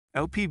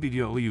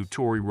LPBW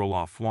Tori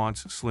roloff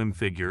flaunts slim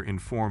figure in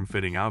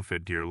form-fitting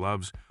outfit. Dear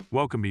loves,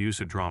 welcome to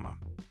USA Drama.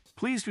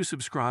 Please do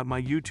subscribe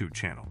my YouTube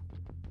channel.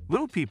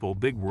 Little People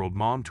Big World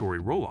mom Tori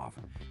Roloff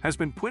has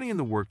been putting in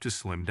the work to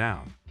slim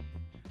down.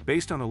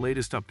 Based on the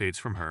latest updates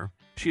from her,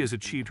 she has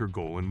achieved her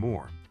goal and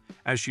more,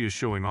 as she is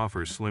showing off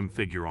her slim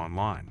figure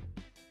online.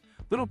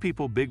 Little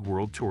People Big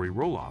World Tori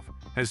Roloff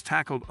has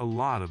tackled a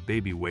lot of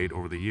baby weight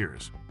over the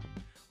years.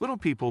 Little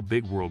People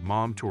Big World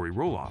mom Tori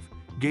Roloff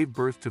gave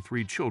birth to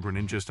 3 children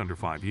in just under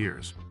 5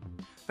 years.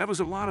 That was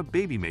a lot of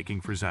baby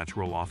making for Zach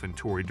Roloff and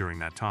Tori during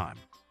that time.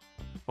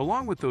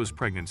 Along with those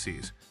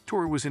pregnancies,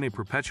 Tori was in a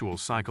perpetual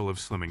cycle of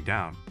slimming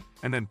down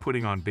and then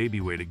putting on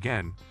baby weight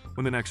again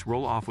when the next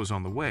Roloff was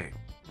on the way.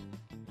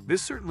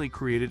 This certainly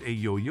created a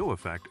yo-yo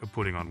effect of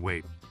putting on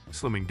weight,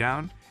 slimming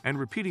down, and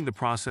repeating the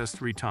process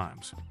 3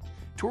 times.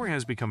 Tori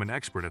has become an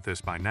expert at this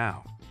by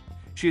now.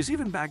 She has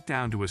even backed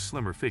down to a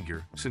slimmer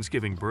figure since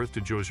giving birth to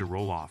Josiah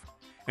Roloff,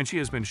 and she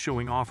has been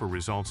showing off her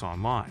results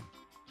online.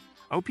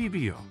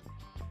 OPBO.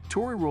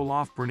 Tori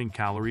Roloff burning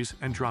calories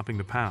and dropping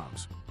the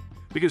pounds.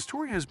 Because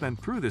Tori has been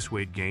through this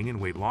weight gain and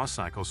weight loss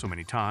cycle so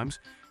many times,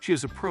 she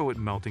is a pro at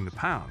melting the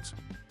pounds.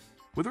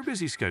 With her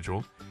busy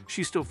schedule,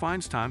 she still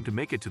finds time to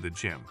make it to the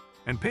gym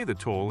and pay the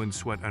toll in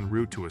sweat en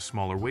route to a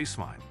smaller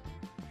waistline.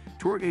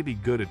 Tori may be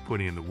good at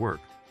putting in the work,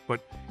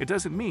 but it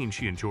doesn't mean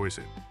she enjoys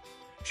it.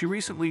 She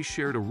recently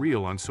shared a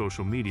reel on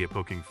social media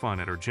poking fun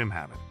at her gym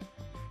habit.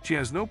 She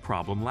has no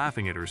problem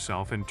laughing at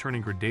herself and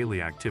turning her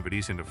daily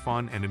activities into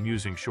fun and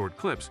amusing short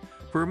clips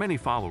for her many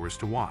followers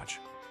to watch.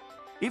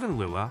 Even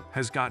Lila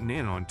has gotten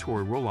in on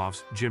Tori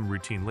Roloff's gym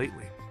routine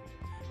lately.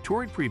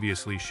 Tori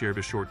previously shared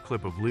a short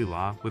clip of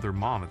Lila with her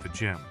mom at the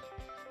gym.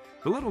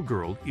 The little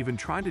girl even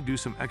tried to do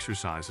some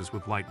exercises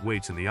with light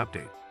weights in the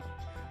update.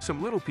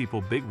 Some Little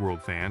People Big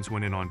World fans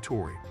went in on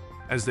Tori,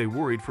 as they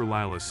worried for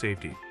Lila's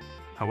safety.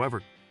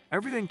 However,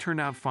 everything turned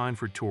out fine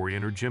for Tori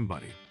and her gym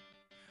buddy.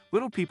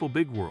 Little People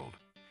Big World.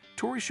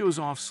 Tori shows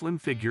off slim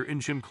figure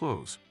in gym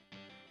clothes.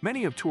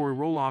 Many of Tori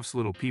Roloff's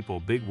Little People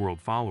Big World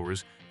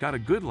followers got a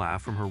good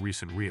laugh from her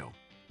recent reel.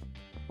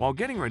 While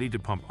getting ready to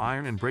pump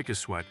iron and break a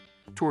sweat,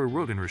 Tori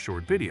wrote in her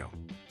short video,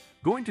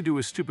 "Going to do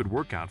a stupid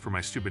workout for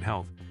my stupid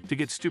health to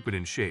get stupid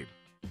in shape."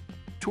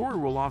 Tori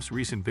Roloff's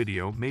recent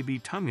video may be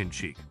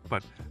tongue-in-cheek,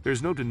 but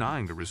there's no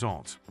denying the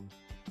results.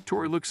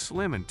 Tori looks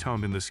slim and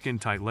toned in the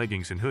skin-tight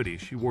leggings and hoodie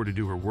she wore to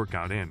do her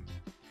workout in.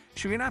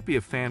 She may not be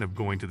a fan of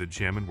going to the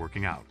gym and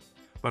working out,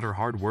 but her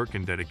hard work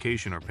and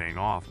dedication are paying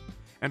off,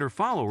 and her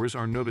followers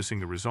are noticing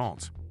the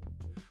results.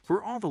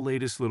 For all the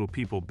latest Little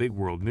People Big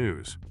World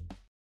news,